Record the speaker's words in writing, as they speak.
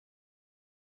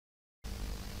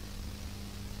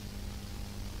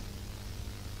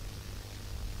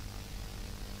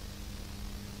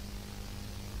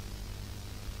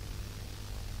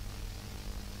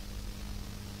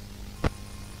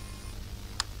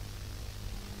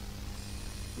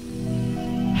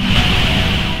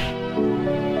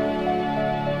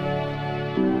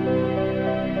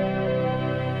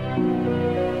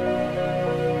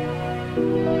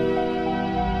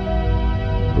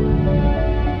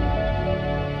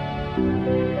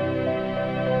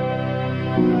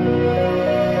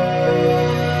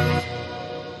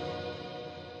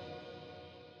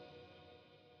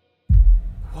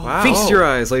your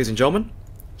eyes, ladies and gentlemen.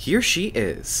 Here she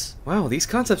is. Wow, these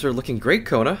concepts are looking great,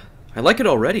 Kona. I like it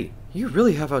already. You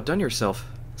really have outdone yourself.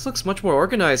 This looks much more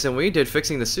organized than we did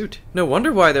fixing the suit. No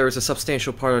wonder why there was a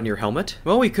substantial part on your helmet.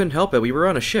 Well, we couldn't help it. We were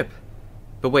on a ship.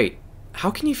 But wait,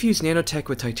 how can you fuse nanotech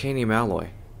with titanium alloy?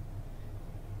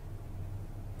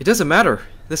 It doesn't matter.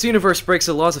 This universe breaks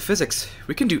the laws of physics.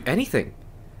 We can do anything.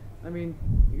 I mean,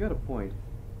 you got a point.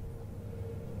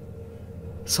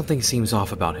 Something seems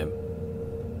off about him.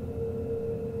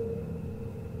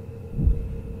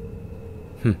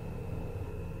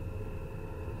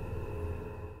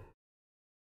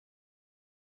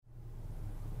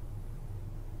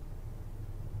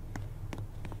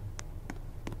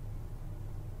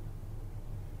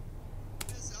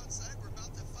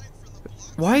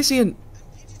 Why is he in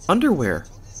underwear?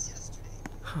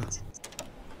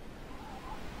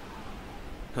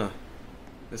 Huh.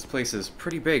 This place is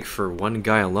pretty big for one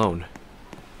guy alone.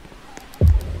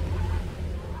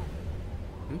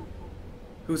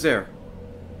 Who's there?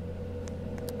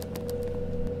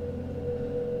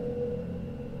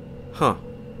 Huh.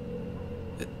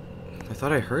 I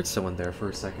thought I heard someone there for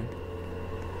a second.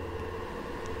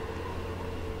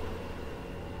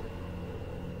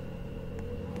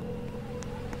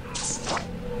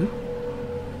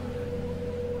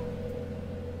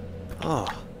 Oh.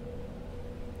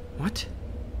 What?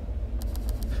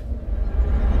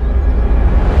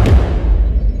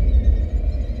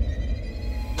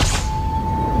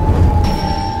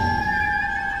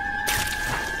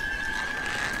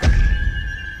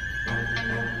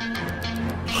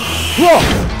 Whoa!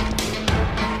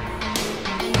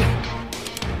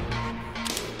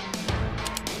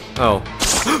 Oh.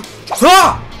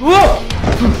 Ah! Whoa!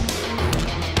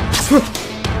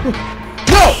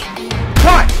 No!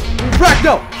 Why?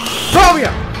 Ragno!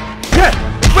 Romeo! Get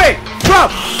away from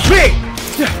me!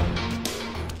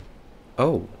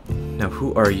 Oh, now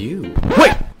who are you?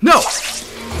 Wait! No!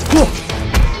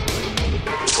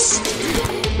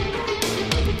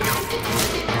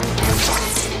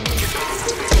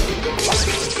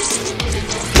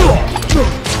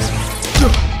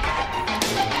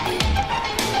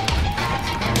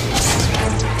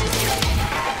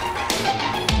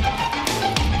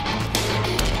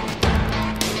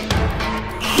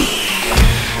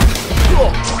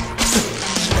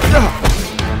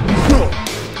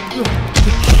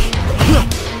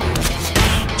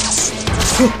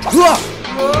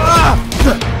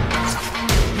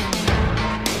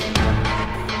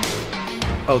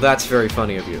 Oh, that's very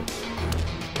funny of you.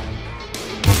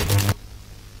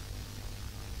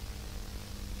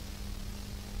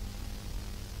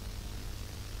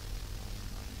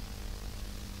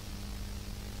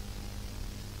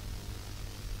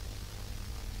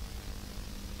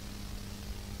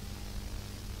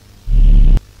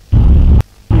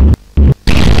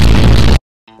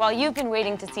 While you've been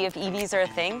waiting to see if EVs are a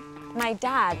thing, my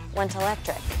dad went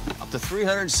electric. Up to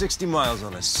 360 miles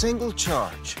on a single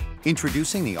charge.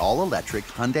 Introducing the all-electric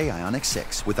Hyundai Ioniq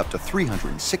 6 with up to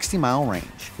 360-mile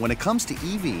range. When it comes to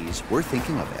EVs, we're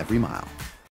thinking of every mile.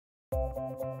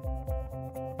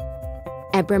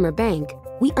 At Bremer Bank,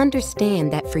 we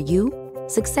understand that for you,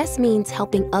 success means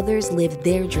helping others live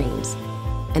their dreams,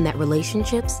 and that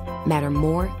relationships matter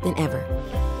more than ever.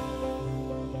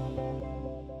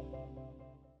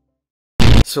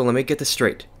 So let me get this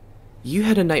straight. You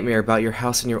had a nightmare about your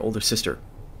house and your older sister,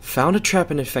 found a trap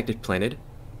in an infected planet,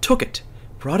 took it,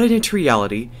 brought it into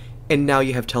reality, and now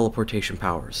you have teleportation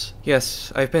powers.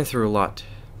 Yes, I've been through a lot,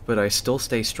 but I still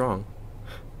stay strong.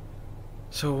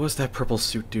 So what was that purple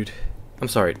suit dude? I'm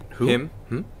sorry, who? Him?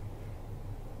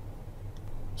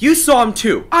 You saw him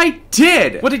too! I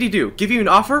did! What did he do? Give you an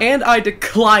offer? And I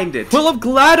declined it. Well, I'm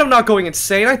glad I'm not going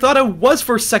insane. I thought I was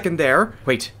for a second there.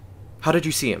 Wait, how did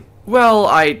you see him? Well,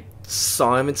 I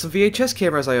saw him in some VHS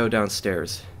cameras I owe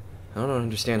downstairs. I don't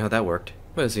understand how that worked.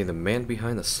 What is he, the man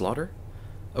behind the slaughter?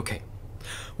 Okay.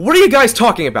 What are you guys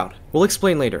talking about? We'll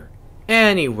explain later.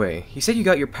 Anyway, you said you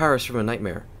got your powers from a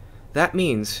nightmare. That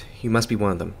means you must be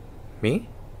one of them. Me?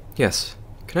 Yes.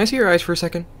 Can I see your eyes for a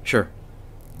second? Sure.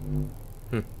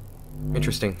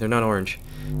 Interesting. They're not orange.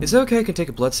 Is it okay I can take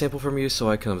a blood sample from you so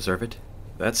I can observe it?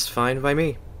 That's fine by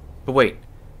me. But wait.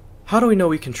 How do we know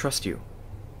we can trust you?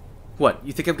 What,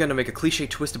 you think I'm gonna make a cliche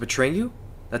twist to betray you?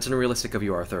 That's unrealistic of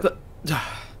you, Arthur.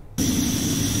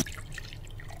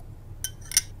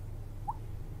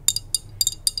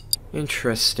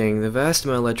 Interesting. The vast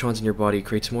amount of electrons in your body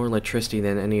creates more electricity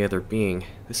than any other being.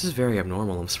 This is very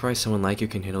abnormal. I'm surprised someone like you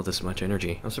can handle this much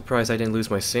energy. I'm surprised I didn't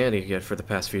lose my sanity yet for the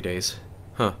past few days.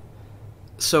 Huh.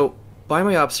 So, by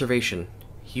my observation,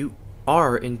 you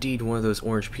are indeed one of those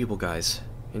orange people guys.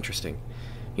 Interesting.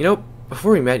 You know,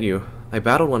 before we met you, I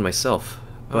battled one myself,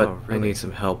 but Oh, I really? need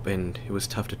some help, and it was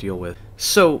tough to deal with.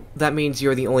 So, that means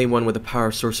you're the only one with a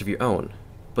power source of your own.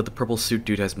 But the purple suit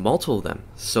dude has multiple of them,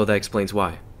 so that explains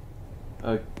why.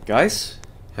 Guys?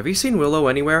 Have you seen Willow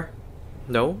anywhere?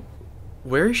 No?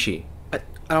 Where is she? I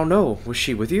don't know. Was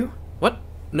she with you? What?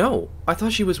 No. I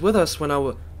thought she was with us when I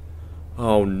was...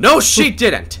 Oh, no, she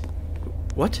didn't!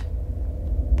 What?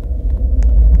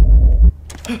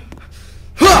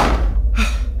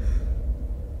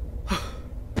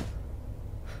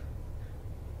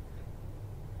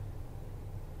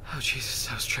 Oh, Jesus,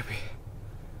 that was trippy.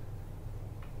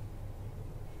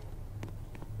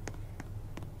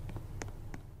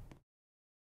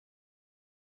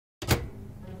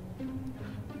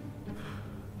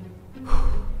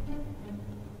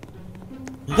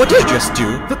 What did you just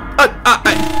do?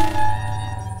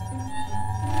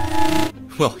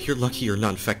 Well, you're lucky you're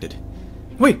not infected.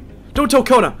 Wait, don't tell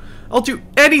Kona. I'll do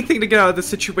anything to get out of this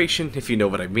situation, if you know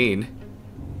what I mean.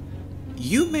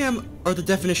 You, ma'am, are the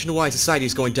definition of why society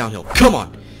is going downhill. Come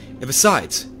on! And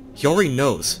besides, he already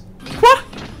knows. What?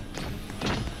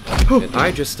 And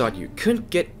I just thought you couldn't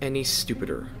get any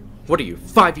stupider. What are you,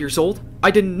 5 years old?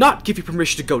 I did not give you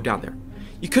permission to go down there.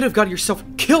 You could have got yourself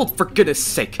killed, for goodness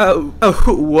sake.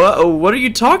 What are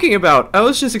you talking about? I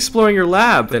was just exploring your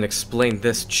lab. Then explain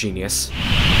this, genius.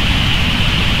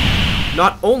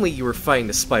 Not only you were fighting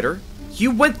the spider,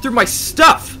 you went through my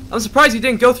stuff! I'm surprised you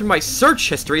didn't go through my search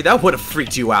history. That would have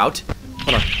freaked you out.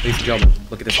 Hold on, ladies and gentlemen,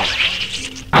 look at this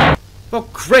one. Well,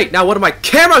 great, now one of my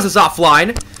cameras is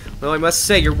offline! Well, I must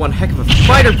say, you're one heck of a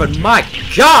fighter, but my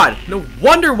god! No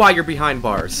wonder why you're behind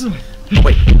bars. Oh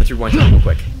wait, let's rewind that real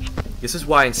quick. This is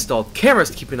why I installed cameras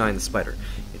to keep an eye on the spider.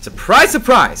 And surprise,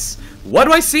 surprise! What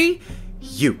do I see?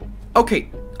 You. Okay,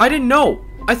 I didn't know.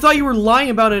 I thought you were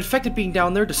lying about an infected being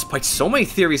down there despite so many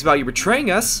theories about you betraying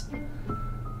us.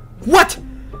 What?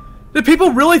 Did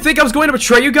people really think I was going to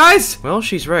betray you guys? Well,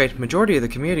 she's right. Majority of the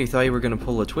community thought you were going to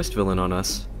pull a twist villain on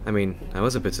us. I mean, I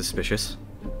was a bit suspicious.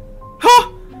 Huh?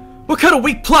 What kind of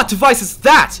weak plot device is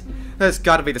that? That's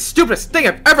gotta be the stupidest thing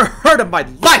I've ever heard in my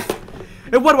life!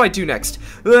 And what do I do next?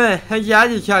 Yeah,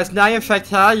 you guys, now you infect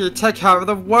her, you take over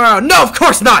the world. No, of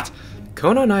course not!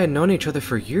 Kona and I had known each other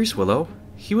for years, Willow.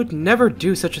 He would never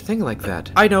do such a thing like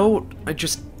that. I know, I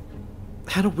just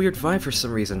had a weird vibe for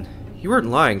some reason. You weren't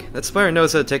lying. That spider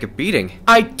knows how to take a beating.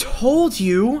 I told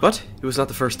you! But it was not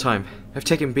the first time. I've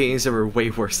taken beatings that were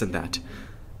way worse than that.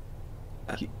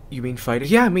 You mean fighting?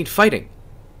 Yeah, I mean fighting.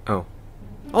 Oh.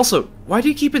 Also, why do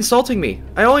you keep insulting me?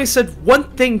 I only said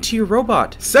one thing to your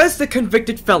robot. Says the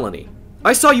convicted felony.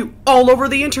 I saw you all over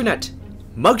the internet.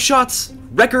 Mugshots,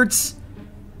 records,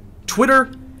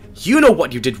 Twitter. You know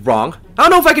what you did wrong. I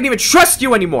don't know if I can even trust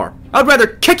you anymore. I'd rather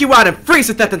kick you out and freeze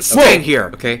to death than staying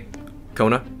here. Okay,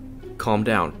 Kona, calm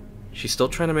down. She's still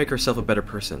trying to make herself a better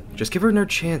person. Just give her another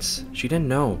chance. She didn't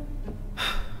know.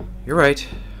 You're right.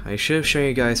 I should have shown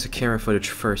you guys the camera footage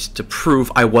first to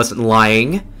prove I wasn't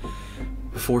lying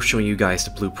before showing you guys the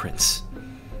blueprints.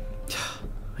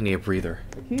 I need a breather.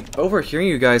 I keep overhearing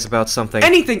you guys about something.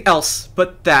 Anything else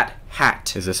but that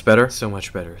hat. Is this better? So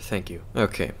much better. Thank you.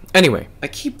 Okay. Anyway, I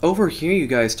keep overhearing you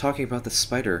guys talking about the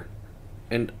spider,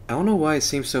 and I don't know why it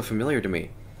seems so familiar to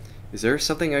me. Is there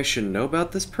something I should know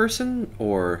about this person,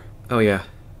 or... Oh yeah,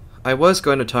 I was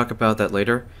going to talk about that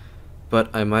later, but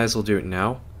I might as well do it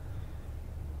now.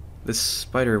 This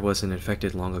spider wasn't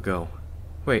infected long ago.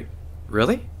 Wait,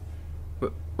 really?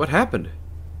 What happened?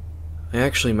 I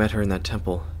actually met her in that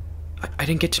temple. I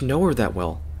didn't get to know her that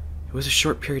well. It was a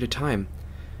short period of time.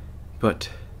 But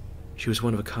she was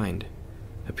one of a kind.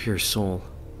 A pure soul.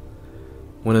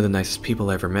 One of the nicest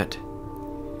people I ever met.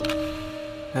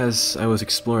 As I was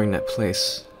exploring that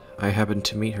place, I happened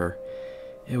to meet her.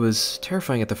 It was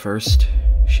terrifying at the first.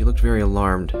 She looked very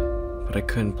alarmed, but I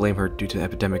couldn't blame her due to the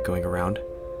epidemic going around.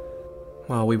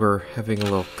 While we were having a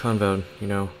little convo, you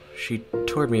know, she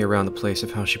toured me around the place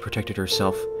of how she protected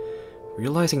herself,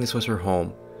 realizing this was her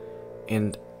home,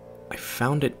 and I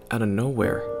found it out of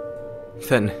nowhere.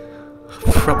 Then,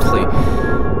 abruptly,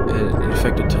 an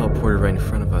infected teleported right in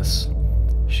front of us.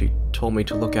 She told me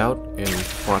to look out and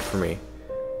fought for me.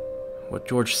 What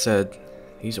George said,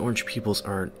 these orange peoples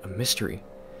are a mystery.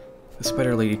 The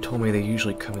spider lady told me they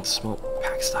usually come in small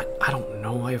packs. I don't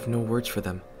know, I have no words for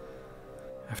them.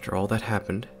 After all that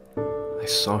happened, I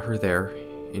saw her there,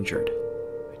 injured.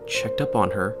 I checked up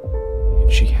on her, and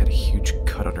she had a huge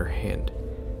cut on her hand.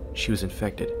 She was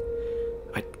infected.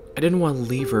 I didn't want to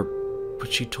leave her,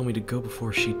 but she told me to go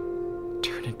before she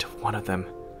turned into one of them.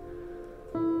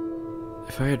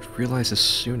 If I had realized this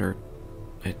sooner,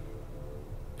 I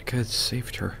could have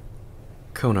saved her.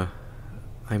 Kona,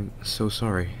 I'm so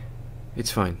sorry.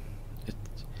 It's fine.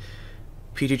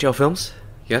 PGL Films?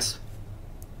 Yes?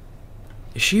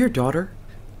 Is she your daughter?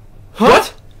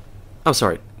 What? I'm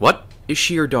sorry, what? Is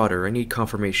she your daughter? I need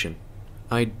confirmation.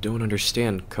 I don't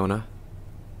understand, Kona.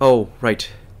 Oh, right.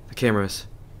 The camera's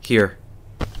here.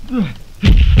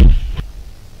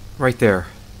 Right there.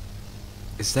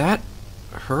 Is that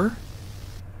her?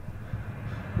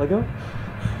 Lego?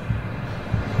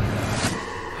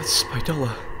 That's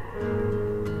Spidella.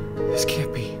 This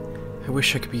can't be. I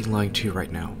wish I could be lying to you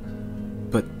right now.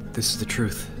 But this is the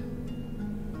truth.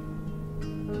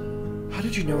 How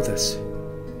did you know this?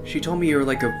 She told me you were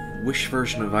like a Wish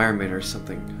version of Iron Man or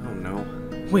something. Oh no.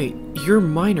 Wait, you're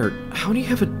minor. How do you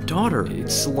have a daughter?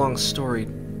 It's a long story.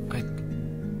 I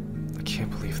can't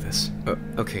believe this.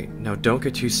 Okay, now don't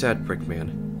get too sad,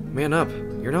 Brickman. Man up.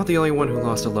 You're not the only one who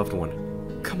lost a loved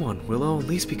one. Come on, Willow, at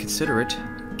least be considerate.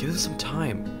 Give us some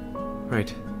time.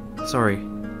 Right. Sorry.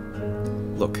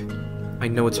 Look, I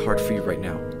know it's hard for you right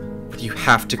now, but you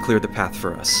have to clear the path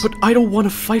for us. But I don't want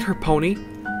to fight her, Pony.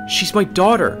 She's my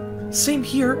daughter. Same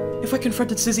here. If I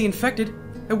confronted Sizzy infected,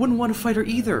 I wouldn't want to fight her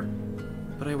either.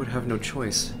 But I would have no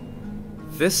choice.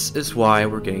 This is why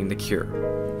we're getting the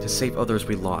cure. To save others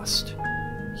we lost.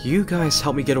 You guys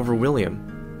helped me get over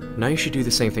William. Now you should do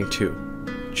the same thing too.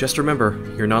 Just remember,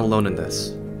 you're not alone in this.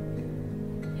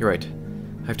 You're right.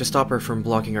 I have to stop her from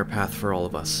blocking our path for all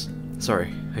of us.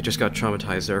 Sorry, I just got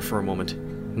traumatized there for a moment.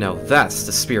 Now that's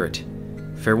the spirit.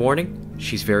 Fair warning,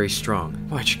 she's very strong.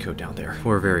 Why'd she go down there?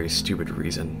 For a very stupid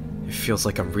reason. It feels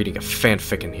like I'm reading a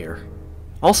fanfic in here.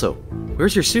 Also,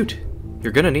 where's your suit?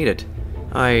 You're gonna need it.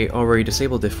 I already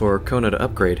disabled it for Kona to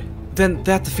upgrade. Then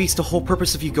that defeats the whole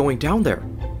purpose of you going down there.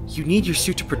 You need your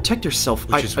suit to protect yourself.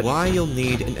 Which is why you'll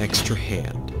need an extra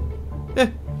hand.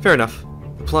 Fair enough.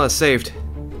 The plot is saved.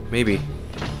 Maybe.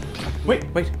 Wait.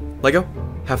 Lego,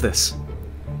 have this.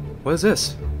 What is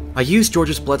this? I used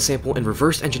George's blood sample and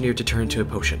reverse engineered to turn into a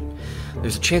potion.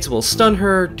 There's a chance it will stun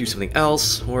her, do something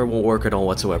else, or it won't work at all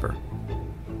whatsoever.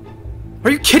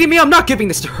 Are you kidding me? I'm not giving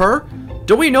this to her!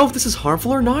 Don't we know if this is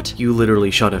harmful or not? You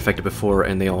literally shot an infected before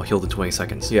and they all healed in 20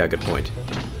 seconds. Yeah, good point.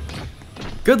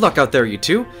 Good luck out there, you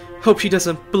two. Hope she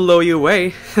doesn't blow you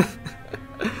away.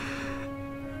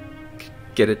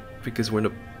 Get it? Because we're in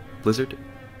a blizzard?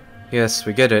 Yes,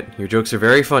 we get it. Your jokes are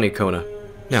very funny, Kona.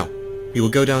 Now, we will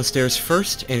go downstairs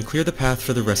first and clear the path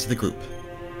for the rest of the group.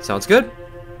 Sounds good.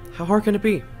 How hard can it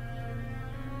be?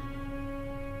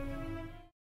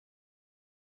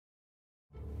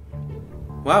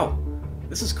 Wow,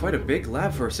 this is quite a big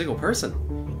lab for a single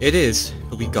person. It is,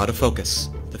 but we gotta focus.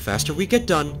 The faster we get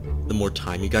done, the more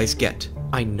time you guys get.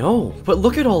 I know, but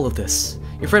look at all of this.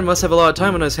 Your friend must have a lot of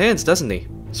time on his hands, doesn't he?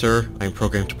 Sir, I am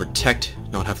programmed to protect,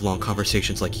 not have long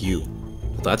conversations like you.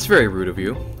 Well, that's very rude of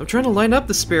you. I'm trying to line up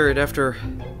the spirit after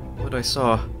what I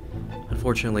saw,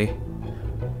 unfortunately.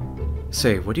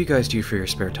 Say, what do you guys do for your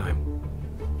spare time?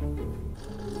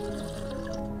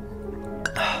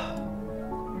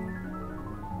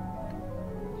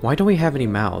 Why don't we have any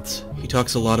mouths? He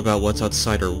talks a lot about what's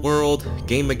outside our world,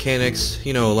 game mechanics,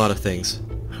 you know, a lot of things.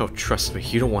 Oh, trust me,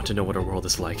 you don't want to know what our world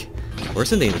is like.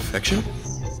 Where's the name infection?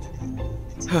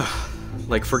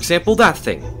 Like, for example, that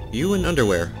thing. You in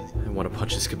underwear. I want to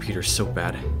punch this computer so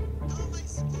bad.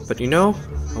 But you know,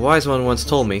 a wise one once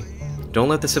told me, don't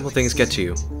let the simple things get to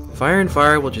you. Fire and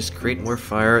fire will just create more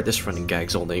fire. This running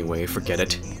gag's old anyway, forget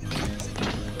it.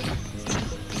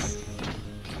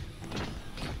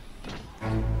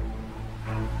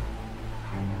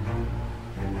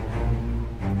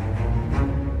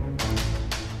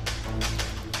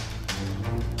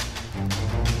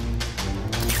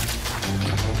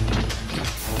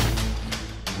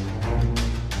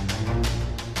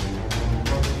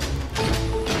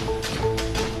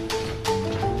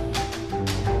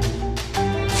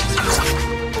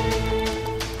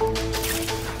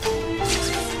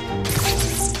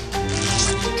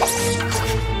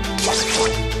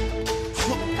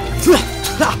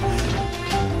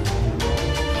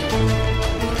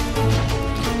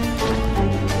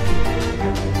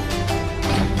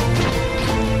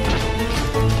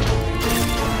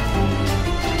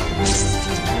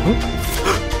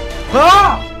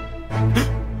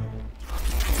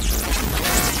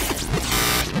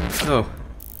 Oh,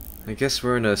 I guess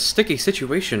we're in a sticky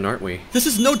situation, aren't we? This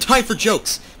is no time for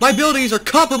jokes. My abilities are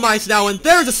compromised now, and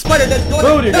there's a spider that's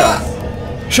going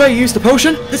to... Should I use the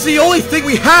potion? This is the only thing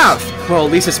we have! Well,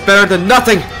 at least it's better than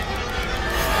nothing!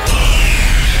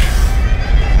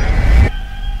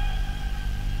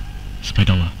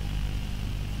 Spidella,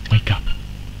 wake up.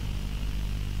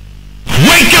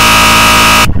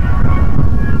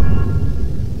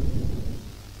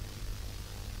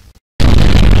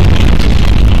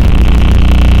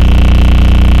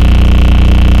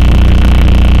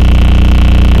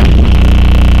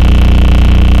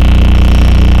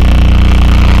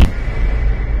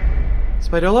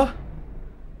 Spidella?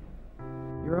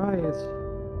 Your eye is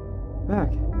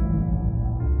back.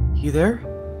 You there?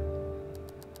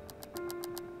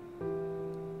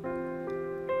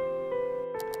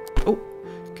 Oh,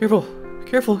 careful,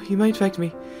 careful, you might infect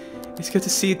me. It's good to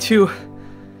see you too.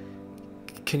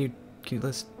 Can you let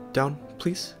us down,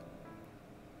 please?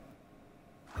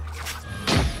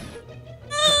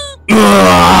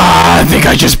 I think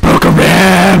I just broke a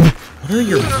rib! What are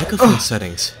your microphone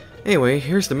settings? Anyway,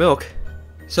 here's the milk.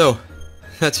 So,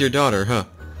 that's your daughter, huh?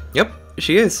 Yep,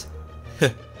 she is.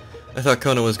 I thought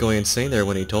Kona was going insane there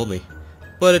when he told me.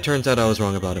 But it turns out I was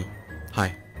wrong about him.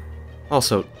 Hi.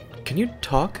 Also, can you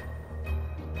talk?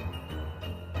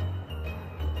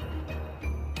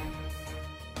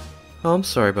 Oh, I'm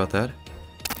sorry about that.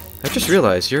 I just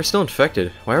realized you're still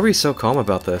infected. Why are we so calm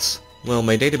about this? Well,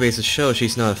 my databases show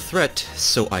she's not a threat,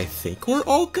 so I think we're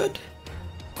all good?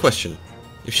 Question.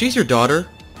 If she's your daughter,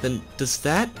 then does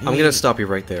that mean... I'm gonna stop you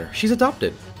right there. She's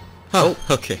adopted. Oh,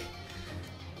 okay.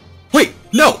 Wait,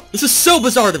 no! This is so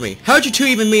bizarre to me! How'd you two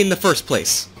even meet in the first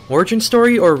place? Origin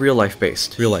story or real life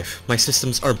based? Real life. My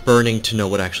systems are burning to know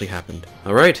what actually happened.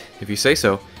 Alright, if you say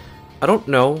so. I don't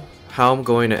know how I'm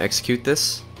going to execute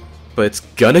this, but it's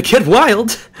gonna get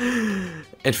wild!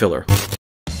 And filler.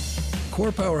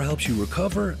 Core Power helps you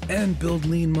recover and build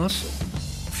lean muscle,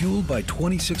 fueled by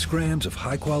 26 grams of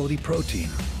high-quality protein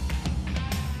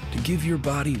to give your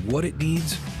body what it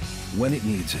needs, when it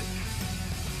needs it.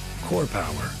 Core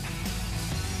Power.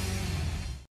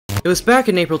 It was back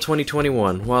in April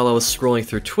 2021. While I was scrolling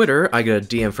through Twitter, I got a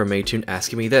DM from Maytoon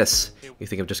asking me this. You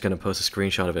think I'm just gonna post a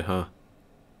screenshot of it, huh?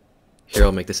 Here,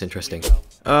 I'll make this interesting.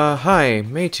 Hi,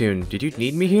 Maytoon. Did you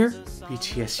need me here?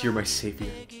 BTS, you're my savior.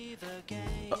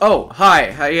 Oh,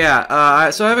 hi. Yeah,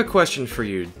 so I have a question for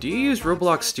you. Do you use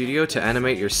Roblox Studio to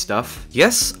animate your stuff?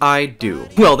 Yes, I do.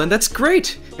 Well, then that's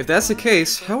great! If that's the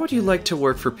case, how would you like to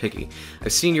work for Piggy?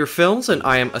 I've seen your films, and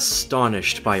I am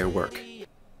astonished by your work.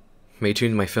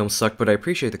 Maytoon, my films suck, but I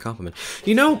appreciate the compliment.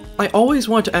 You know, I always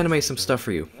want to animate some stuff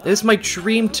for you. It is my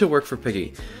dream to work for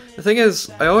Piggy. The thing is,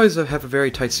 I always have a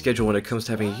very tight schedule when it comes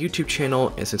to having a YouTube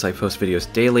channel, and since I post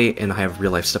videos daily, and I have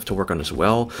real life stuff to work on as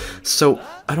well, so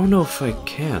I don't know if I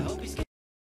can.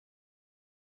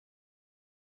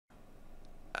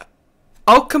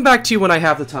 I'll come back to you when I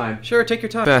have the time. Sure, take your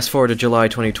time. Fast forward to July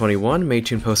 2021,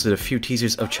 Maytoon posted a few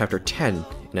teasers of Chapter 10,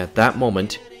 and at that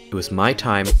moment, it was my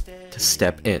time to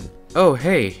step in. Oh,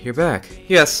 hey, you're back.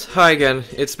 Yes, hi again.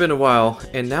 It's been a while,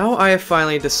 and now I have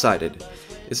finally decided.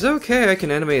 Is it okay I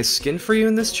can animate a skin for you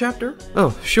in this chapter?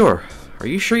 Oh, sure. Are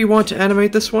you sure you want to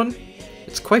animate this one?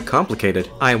 It's quite complicated.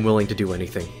 I am willing to do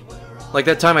anything. Like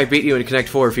that time I beat you in Connect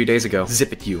 4 a few days ago.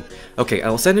 Zip it, you. Okay,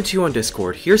 I'll send it to you on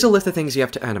Discord. Here's a list of things you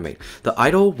have to animate. The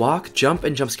idle, walk, jump,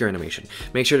 and jump scare animation.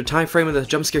 Make sure the time frame of the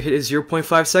jump scare hit is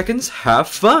 0.5 seconds. Have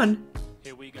fun!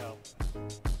 Here we go.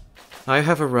 I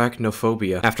have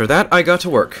arachnophobia. After that, I got to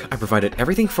work. I provided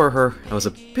everything for her. I was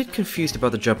a bit confused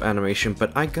about the jump animation,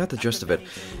 but I got the gist of it.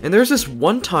 And there's this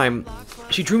one time,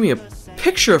 she drew me a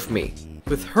picture of me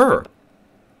with her.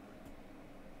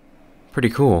 Pretty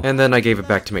cool. And then I gave it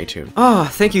back to Maytoon. Ah,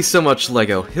 thank you so much,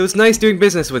 Lego. It was nice doing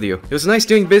business with you. It was nice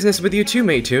doing business with you too,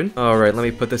 Maytoon. Alright, let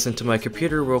me put this into my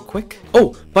computer real quick.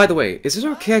 Oh, by the way, is it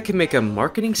okay I can make a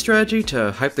marketing strategy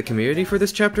to hype the community for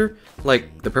this chapter?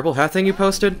 Like, the purple hat thing you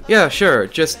posted? Yeah, sure,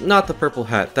 just not the purple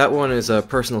hat. That one is a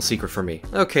personal secret for me.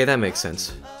 Okay, that makes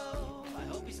sense.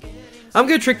 I'm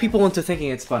gonna trick people into thinking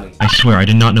it's funny. I swear, I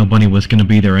did not know Bunny was gonna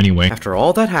be there anyway. After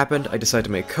all that happened, I decided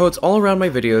to make codes all around my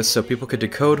videos so people could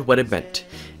decode what it meant.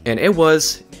 And it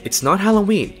was, it's not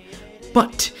Halloween.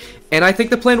 But, and I think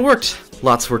the plan worked.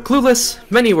 Lots were clueless,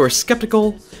 many were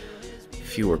skeptical,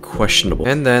 few were questionable.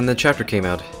 And then the chapter came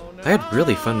out. I had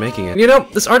really fun making it. You know,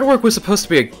 this artwork was supposed to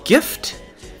be a gift,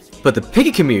 but the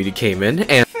Piggy community came in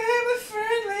and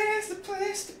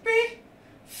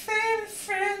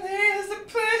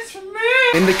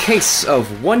in the case of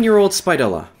 1-year-old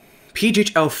Spidella,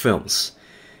 PGHL Films,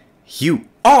 you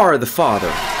are the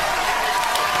father.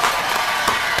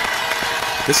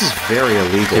 This is very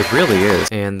illegal. It really is.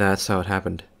 And that's how it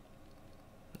happened.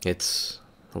 It's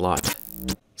a lot.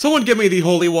 Someone give me the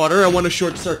holy water, I want a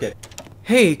short circuit.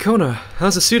 Hey, Kona,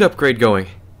 how's the suit upgrade going?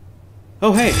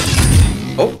 Oh, hey.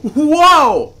 Oh,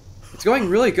 whoa! It's going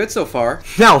really good so far.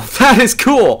 Now, that is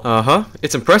cool! Uh-huh.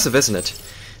 It's impressive, isn't it?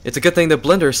 It's a good thing that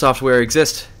Blender software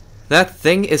exists. That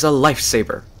thing is a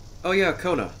lifesaver. Oh yeah,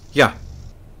 Kona. Yeah.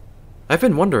 I've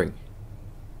been wondering.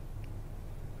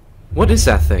 What is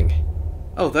that thing?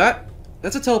 Oh,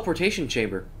 that's a teleportation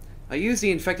chamber. I used the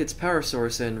infected's power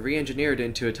source and re-engineered it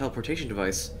into a teleportation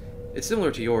device. It's similar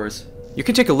to yours. You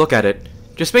can take a look at it.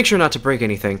 Just make sure not to break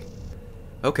anything.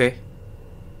 Okay.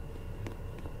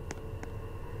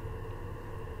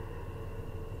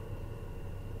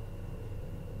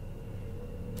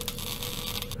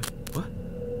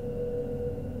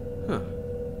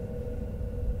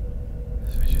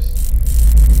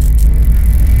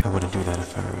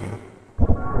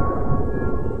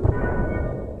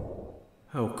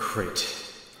 great.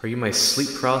 Are you my sleep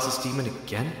paralysis demon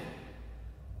again?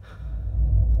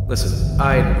 Listen,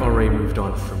 I'd already moved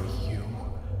on from you.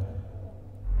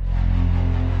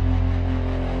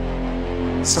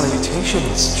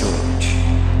 Salutations,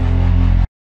 George.